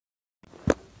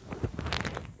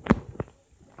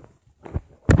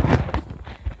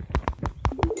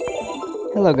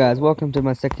Hello guys, welcome to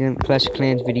my second Clash of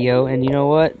Clans video, and you know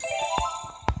what?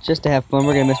 Just to have fun,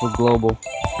 we're gonna mess with Global.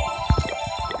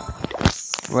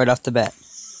 Right off the bat.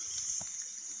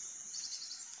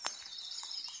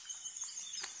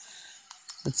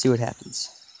 Let's see what happens.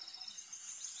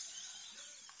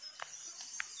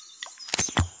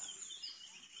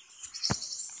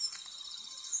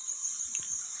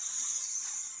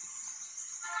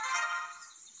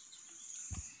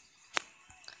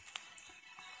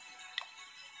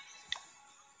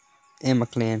 And my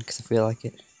clan, because I feel like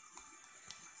it.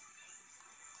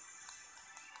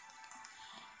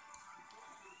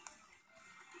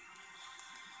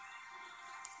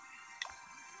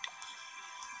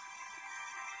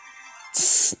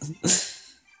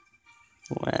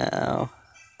 Wow.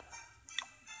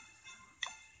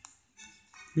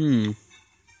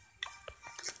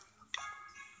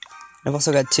 I've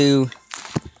also got two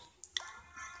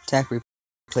attack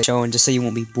replays showing, just so you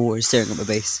won't be bored staring at my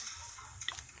base.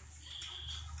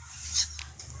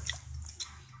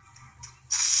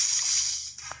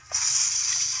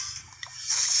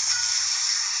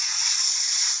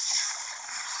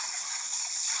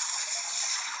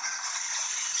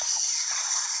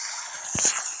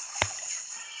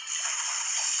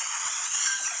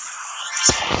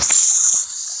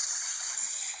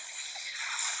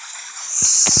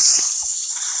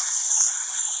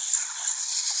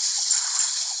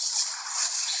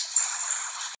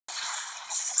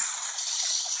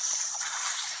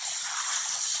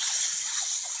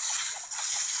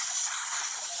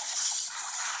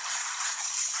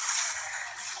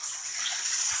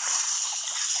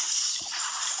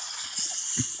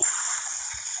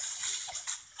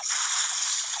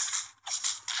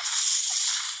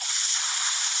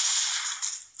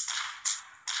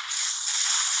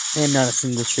 And not a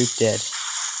single troop dead.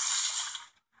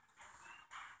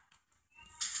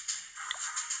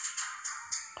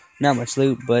 Not much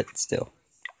loot, but still.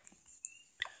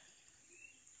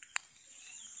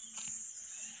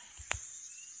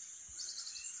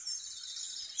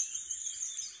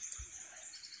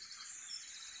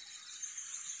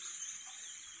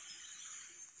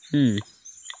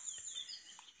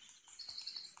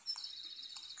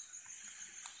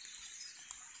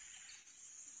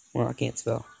 Well, I can't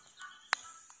spell.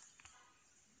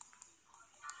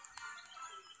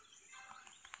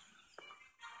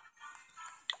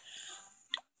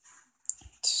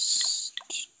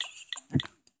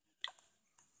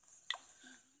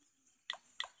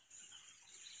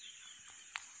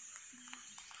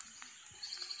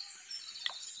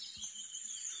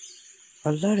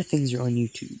 A lot of things are on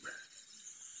YouTube.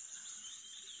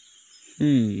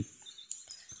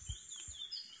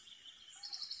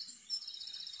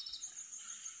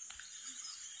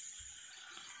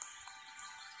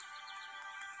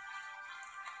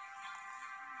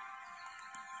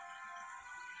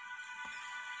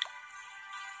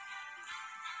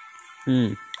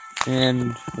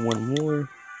 And one more.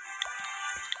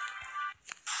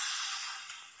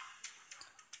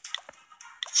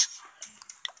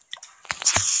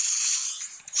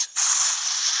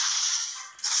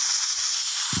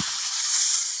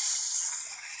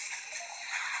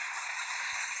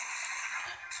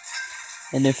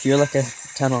 And if you're like a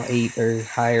Tunnel 8 or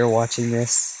higher watching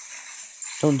this,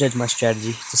 don't judge my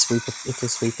strategy. It's a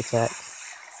sweep attack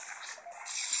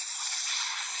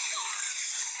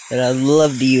that I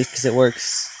love to use because it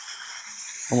works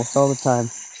almost all the time.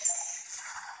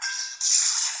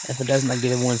 If it doesn't, I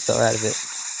get a 1-star out of it.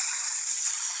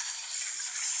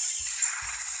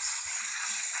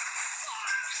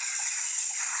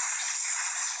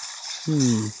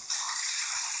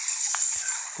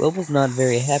 Global's not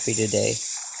very happy today.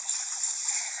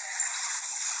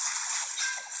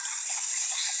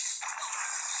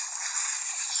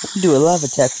 I can do a lot of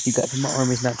attack with you guys, but my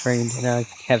army's not trained and I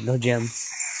have no gems.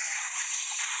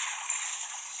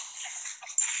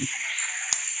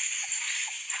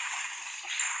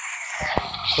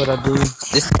 What I'll do,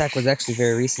 this attack was actually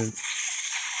very recent.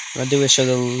 What I'll do is show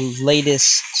the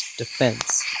latest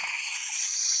defense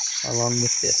along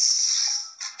with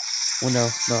this. Well, no,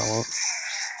 I won't.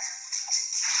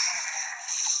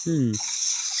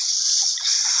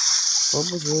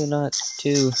 Global's really not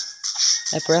too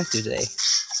hyperactive today.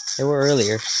 They were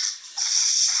earlier.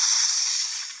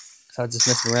 So I was just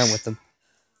messing around with them.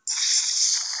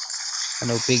 I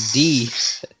know Big D.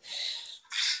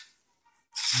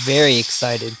 Very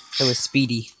excited. So was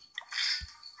Speedy.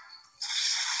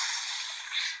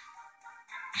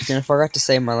 And I forgot to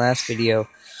say in my last video,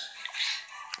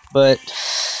 but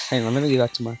hang on, let me get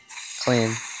back to my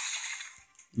clan,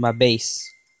 my base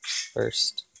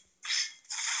first.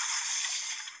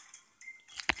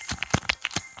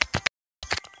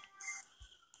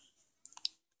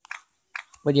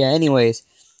 But yeah, anyways,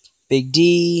 Big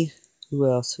D. Who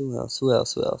else? Who else? Who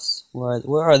else? Who else?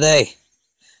 Where are they?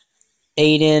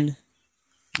 Aiden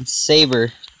and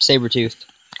Sabretooth.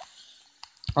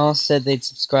 All said they'd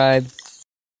subscribe.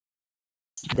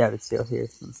 Doubt it's still here.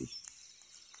 Let's see.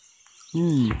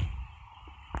 No,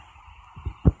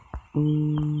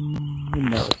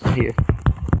 it's not here.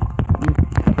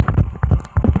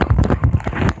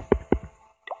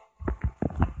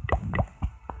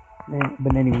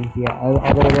 But anyways, yeah,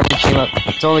 although it only came up,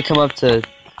 it's only come up to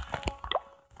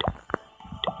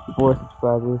 4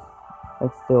 subscribers.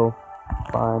 That's still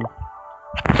fine.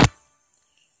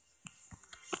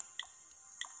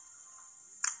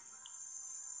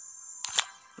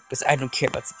 Because I don't care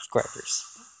about subscribers.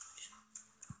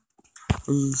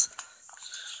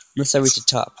 Unless I reach the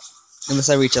top. Unless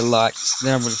I reach a lot,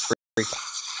 then I'm gonna freak out.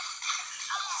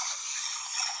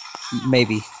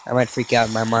 Maybe. I might freak out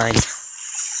in my mind.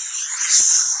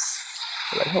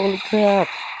 Like, holy crap.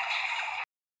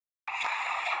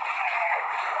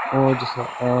 Or just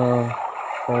like, oh,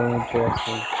 so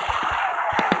interesting.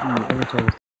 Let me turn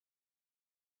this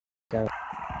down.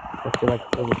 I feel like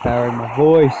it's overpowering my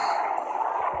voice.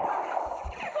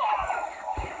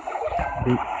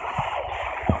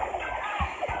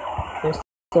 They're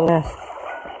so fast.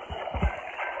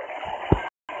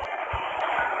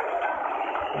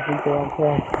 I think they're on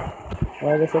track. Why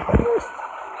are they so fast?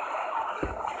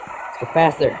 Let's go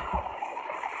faster.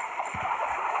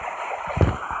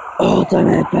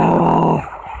 Ultimate power!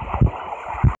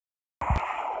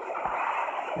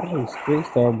 How do we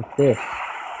 3-star with this?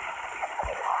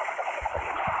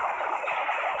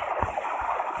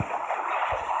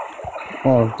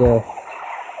 Oh, duh.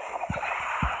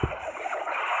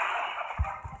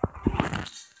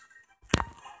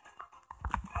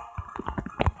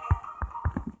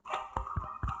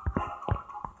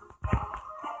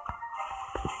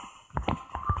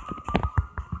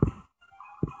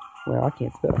 Well, I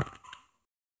can't spell.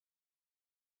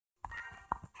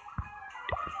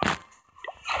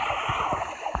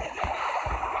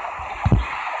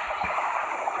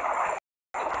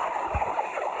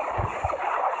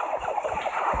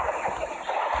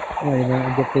 Alright, then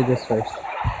I'll get through this first.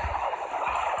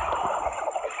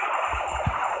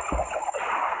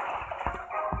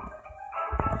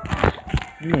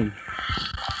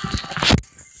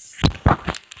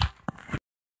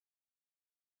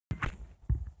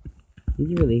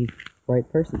 He's a really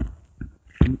bright person.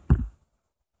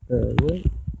 What?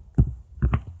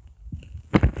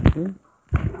 Huh?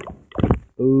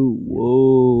 Oh,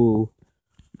 whoa.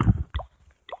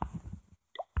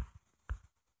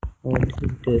 Oh, this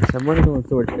is this. I'm running on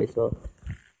sword space, so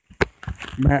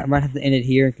I might have to end it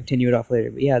here and continue it off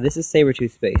later. But yeah, this is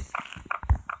Sabretooth space.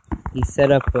 He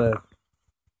set up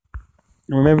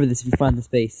remember this if you find the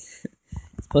space.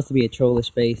 It's supposed to be a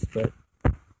trollish base, but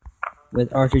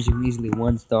with archers you can easily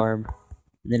 1-star them.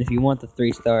 And then if you want the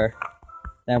 3-star,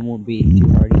 that won't be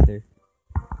too hard either.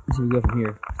 So we go from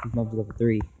here. Since mobs level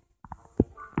 3, you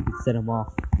can set them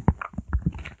off.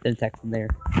 Then attack from there.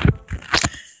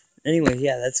 Anyway,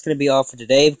 yeah, that's gonna be all for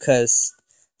today because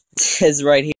it says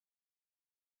right here.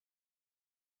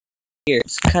 It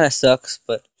kind of sucks,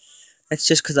 but that's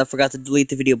just because I forgot to delete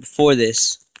the video before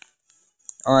this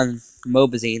on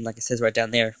Mobazine, like it says right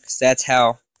down there. Because that's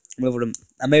how I'm able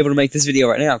to make this video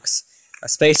right now, because my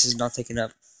space is not taken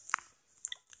up.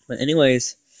 But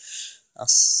anyways, I'll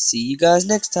see you guys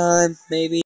next time, maybe.